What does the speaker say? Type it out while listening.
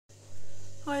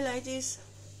Hi ladies,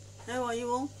 how are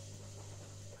you all?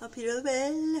 Hope you're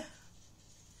well.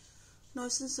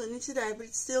 Nice and sunny today, but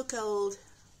it's still cold.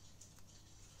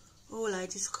 Oh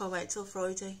ladies, can't wait till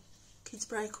Friday. Kids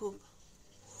break up.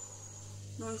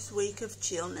 Nice week of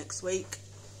chill next week.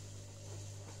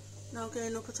 Now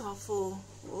getting up at 4:30.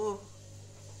 Oh,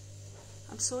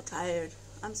 I'm so tired.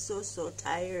 I'm so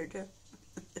tired.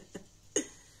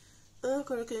 Oh, I've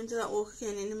got to get into that walk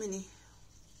again in a minute.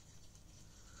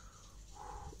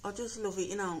 I just love it,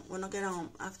 you know, when I get home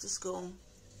after school.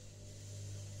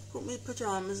 Put my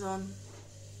pyjamas on,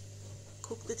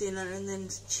 cook the dinner and then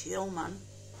chill, man.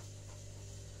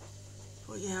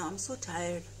 But yeah, I'm so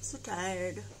tired,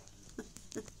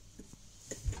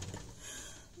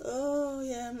 Oh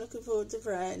yeah, I'm looking forward to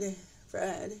Friday.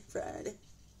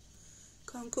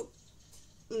 Can't cook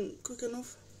quick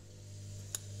enough.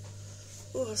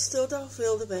 Oh, I still don't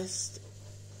feel the best.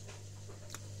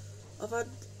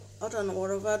 I don't know what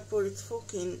I've had, but it's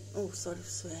fucking, oh sorry for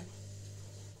swearing.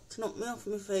 It's knocked me off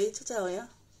my feet, I tell ya.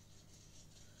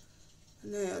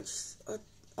 And then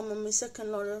I'm on my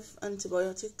second lot of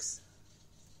antibiotics.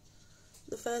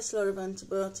 The first lot of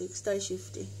antibiotics, day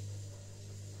shifty.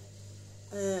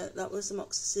 That was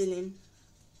amoxicillin.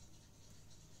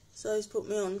 So he's put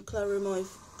me on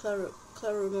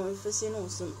claramycin or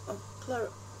some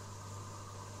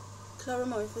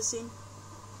claramycin.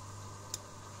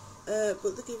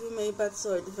 But they're giving me bad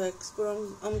side effects. But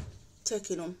I'm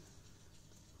taking them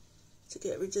to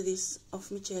get rid of this off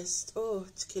my chest. Oh,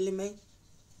 it's killing me.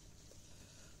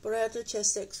 But I had a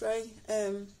chest X-ray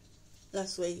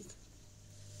last week.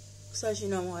 So as you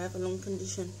know, I have a lung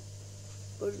condition.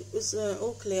 But it was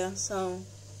all clear, so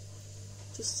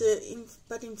just a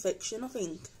bad infection, I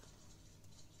think.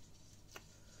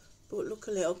 But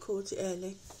luckily I caught it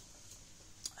early.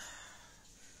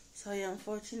 So yeah, I'm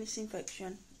fighting this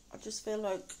infection. I just feel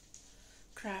like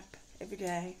crap every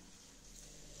day.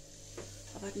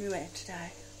 I've had new hair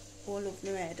today. Oh, I love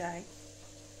new hair day.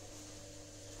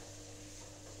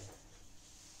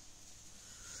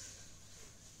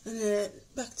 And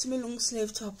back to my long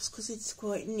sleeve tops because it's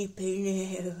quite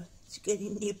nippy now. It's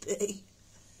getting nippy.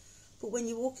 But when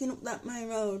you're walking up that main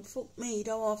road, fuck me, you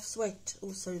don't half sweat.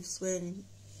 Oh, sorry for swearing.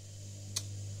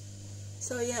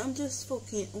 So yeah, I'm just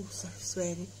fucking, oh, sorry for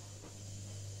swearing.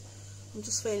 I'm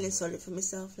just feeling sorry for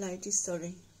myself, ladies,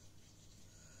 sorry.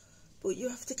 But you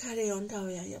have to carry on, don't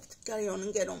you? You have to carry on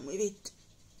and get on with it.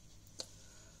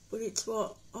 But it's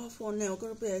what, 1:30 now, I've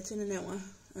got to be out in an hour.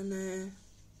 And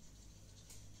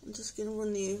I'm just going to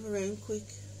run the Uber around quick.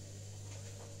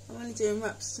 I'm only doing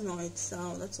wraps tonight,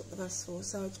 so that's what they've asked for.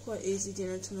 So it's quite easy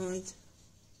dinner tonight.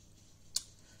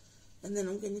 And then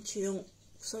I'm going to chill.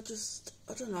 So I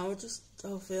don't know, I just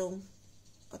don't feel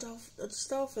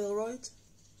right.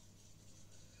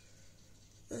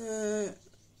 I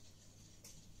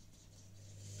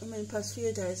mean, past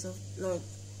few days I've like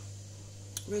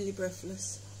really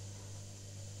breathless.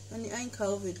 And it ain't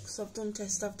COVID because I've done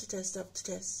test after test after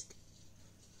test.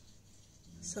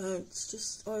 So it's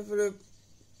just either a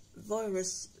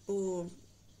virus or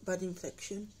bad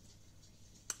infection.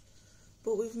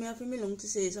 But with me having my lung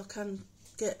disease, I can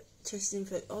get chest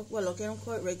infection. Well, I get them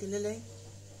quite regularly.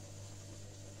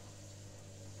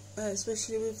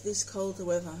 Especially with this colder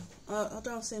weather. I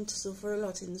don't seem to suffer a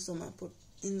lot in the summer, but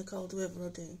in the cold weather I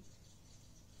do.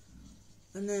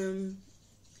 And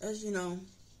as you know,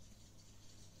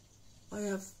 I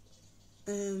have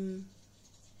the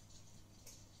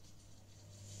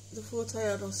thought I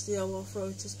had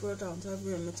osteoarthritis, but I don't have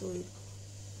rheumatoid,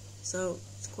 so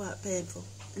it's quite painful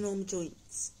in all my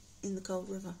joints in the cold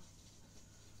weather.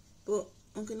 But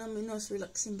I'm gonna have a nice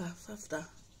relaxing bath after,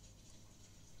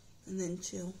 and then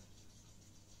chill.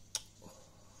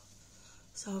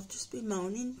 So I've just been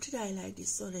moaning today,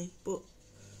 ladies, sorry, but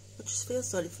I just feel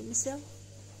sorry for myself.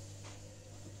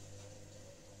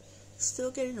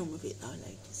 Still getting on with it though,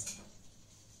 ladies.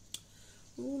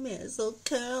 Oh, my hair's so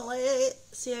curly.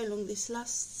 See how long this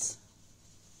lasts.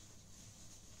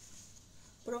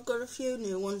 But I've got a few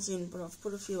new ones in, but I've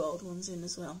put a few old ones in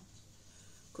as well.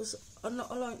 Because I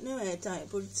like new hair dye,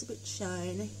 but it's a bit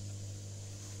shiny.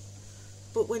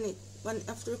 But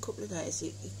after a couple of days,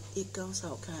 it goes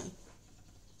okay.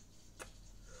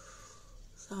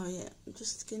 So yeah, I'm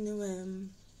just going to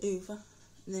Uber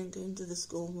and then go into the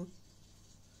school run.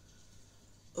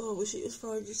 Oh, I wish it was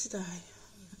Friday today.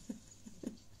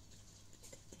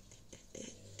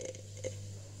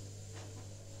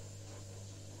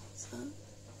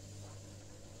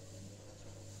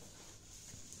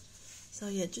 So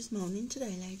yeah, just moaning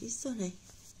today, ladies, sorry.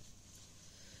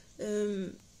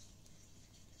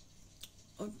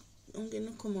 I'm going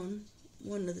to come on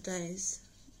one of the days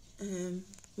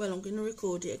well, I'm going to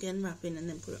record it again, wrapping, and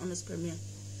then put it on as Premiere,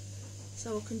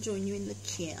 so I can join you in the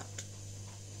chat.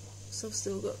 So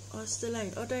I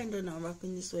don't do no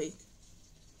wrapping this week.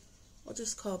 I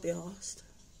just can't be arsed,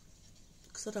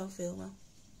 because I don't feel well.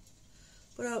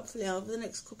 But hopefully over the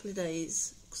next couple of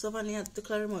days, because I've only had the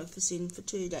Clarimycin for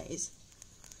 2 days,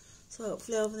 so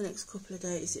hopefully over the next couple of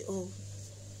days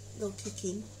they'll kick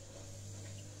in.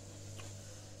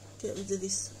 Get rid of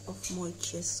this off my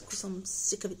chest, because I'm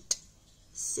sick of it.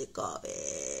 Sick of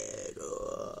it.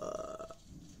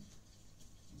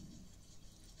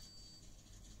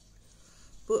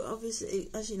 But obviously,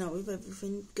 as you know, with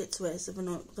everything, gets worse of a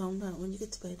night down when you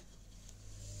get to bed.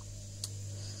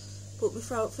 But my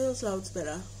throat feels loads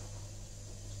better.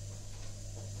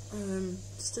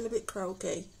 Still a bit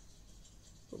croaky,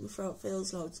 but my throat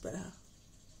feels loads better.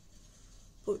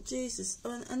 But Jesus,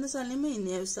 and there's only me in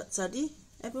the house that's had it.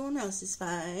 Everyone else is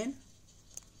fine.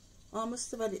 I must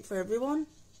have had it for everyone.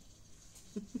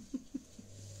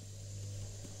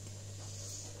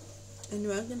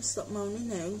 Anyway, I'm going to stop moaning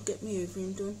now and get my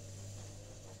hoovering done.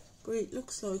 But it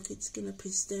looks like it's going to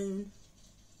piss down.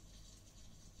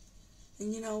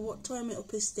 And you know what time it'll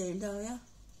piss down, don't you?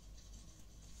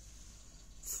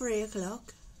 3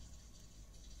 o'clock.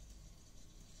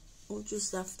 Or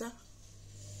just after.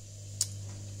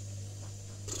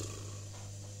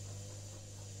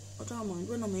 I don't mind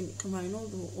when it can rain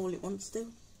all it wants to.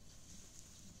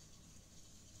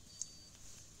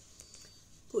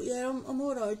 But yeah, I'm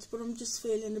alright, but I'm just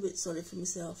feeling a bit sorry for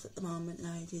myself at the moment,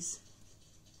 ladies.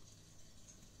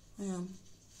 I am.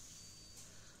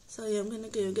 So yeah, I'm going to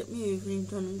go and get my hoovering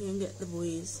done and go and get the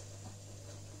boys.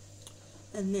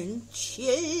 And then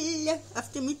chill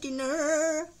after my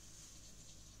dinner.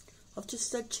 I've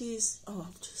just had cheese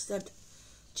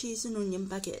and onion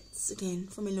baguettes again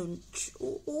for my lunch.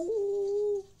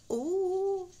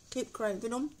 Oh, keep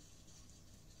craving them.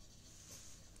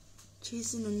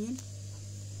 Cheese and onion.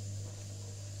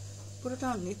 But I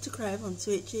don't need to crave on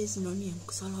sweet cheese and onion,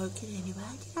 because I like it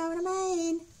anyway, do you know what I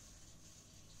mean?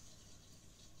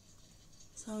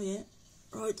 So yeah,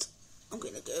 right, I'm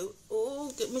going to go,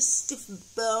 get my stiff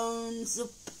bones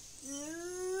up.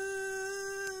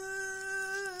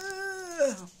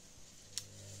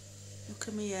 Look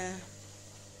at me,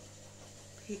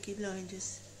 Peaky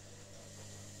Blinders.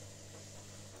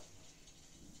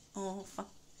 Oh,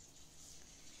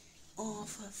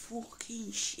 for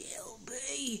fucking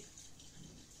Shelby.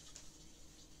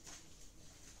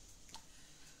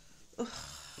 Ugh.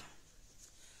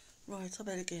 Right, I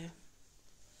better go. I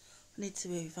need to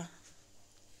move her.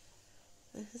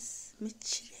 Where's my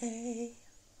tray?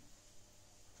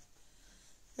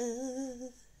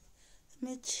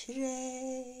 My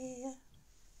tray.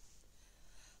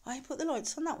 I put the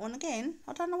lights on that one again.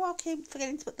 I don't know why I keep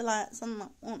forgetting to put the lights on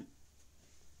that one.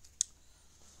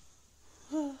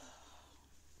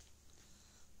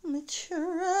 My tray.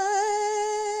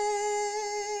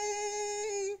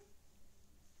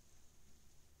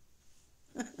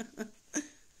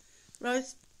 Right,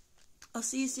 I'll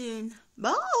see you soon.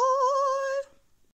 Bye.